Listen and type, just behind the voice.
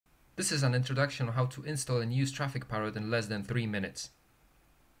This is an introduction on how to install and use Traffic Parrot in less than 3 minutes.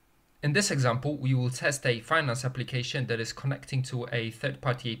 In this example, we will test a finance application that is connecting to a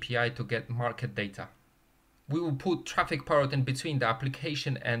third-party API to get market data. We will put Traffic Parrot in between the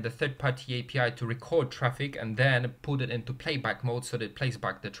application and the third-party API to record traffic and then put it into playback mode so that it plays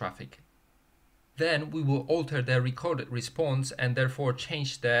back the traffic. Then we will alter the recorded response and therefore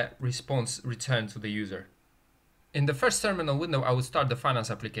change the response returned to the user. In the first terminal window, I will start the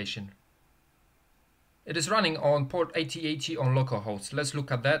finance application. It is running on port 8080 on localhost. Let's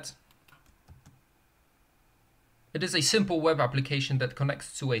look at that. It is a simple web application that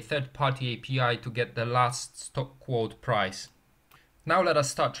connects to a third-party API to get the last stock quote price. Now let us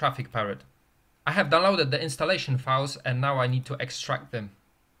start Traffic Parrot. I have downloaded the installation files and now I need to extract them.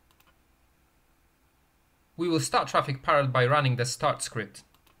 We will start Traffic Parrot by running the start script.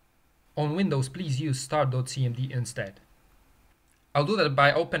 On Windows, please use start.cmd instead. I'll do that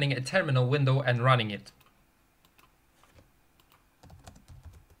by opening a terminal window and running it.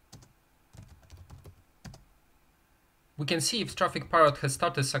 We can see if Traffic Parrot has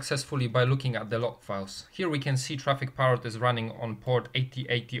started successfully by looking at the log files. Here we can see Traffic Parrot is running on port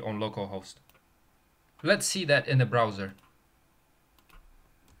 8080 on localhost. Let's see that in the browser.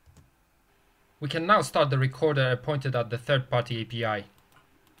 We can now start the recorder pointed at the third-party API.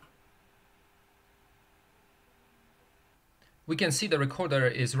 We can see the recorder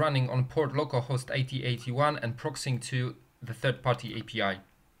is running on port localhost 8081 and proxying to the third-party API.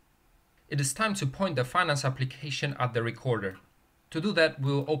 It is time to point the finance application at the recorder. To do that,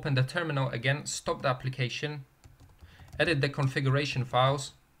 we'll open the terminal again, stop the application, edit the configuration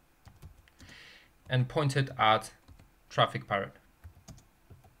files, and point it at Traffic Parrot.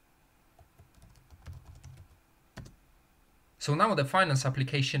 So now the finance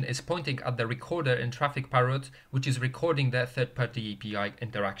application is pointing at the recorder in Traffic Parrot, which is recording the third-party API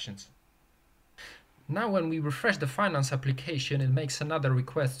interactions. Now when we refresh the finance application, it makes another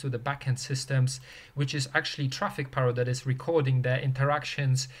request to the backend systems, which is actually Traffic Parrot that is recording the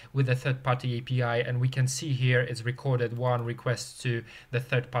interactions with the third-party API, and we can see here it's recorded one request to the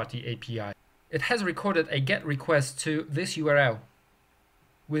third-party API. It has recorded a GET request to this URL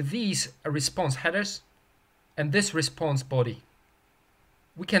with these response headers and this response body.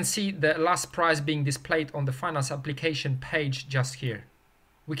 We can see the last price being displayed on the finance application page just here.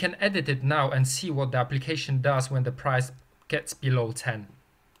 We can edit it now and see what the application does when the price gets below 10.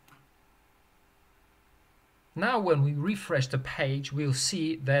 Now when we refresh the page, we'll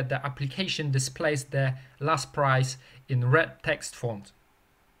see that the application displays the last price in red text font.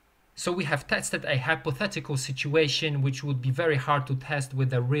 So we have tested a hypothetical situation which would be very hard to test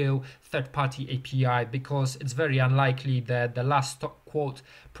with a real third-party API, because it's very unlikely that the last stock quote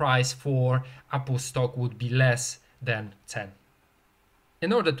price for Apple stock would be less than 10.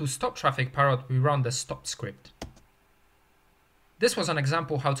 In order to stop Traffic Parrot, we run the stop script. This was an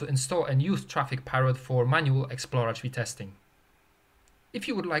example how to install and use Traffic Parrot for manual exploratory testing. If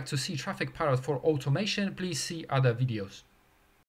you would like to see Traffic Parrot for automation, please see other videos.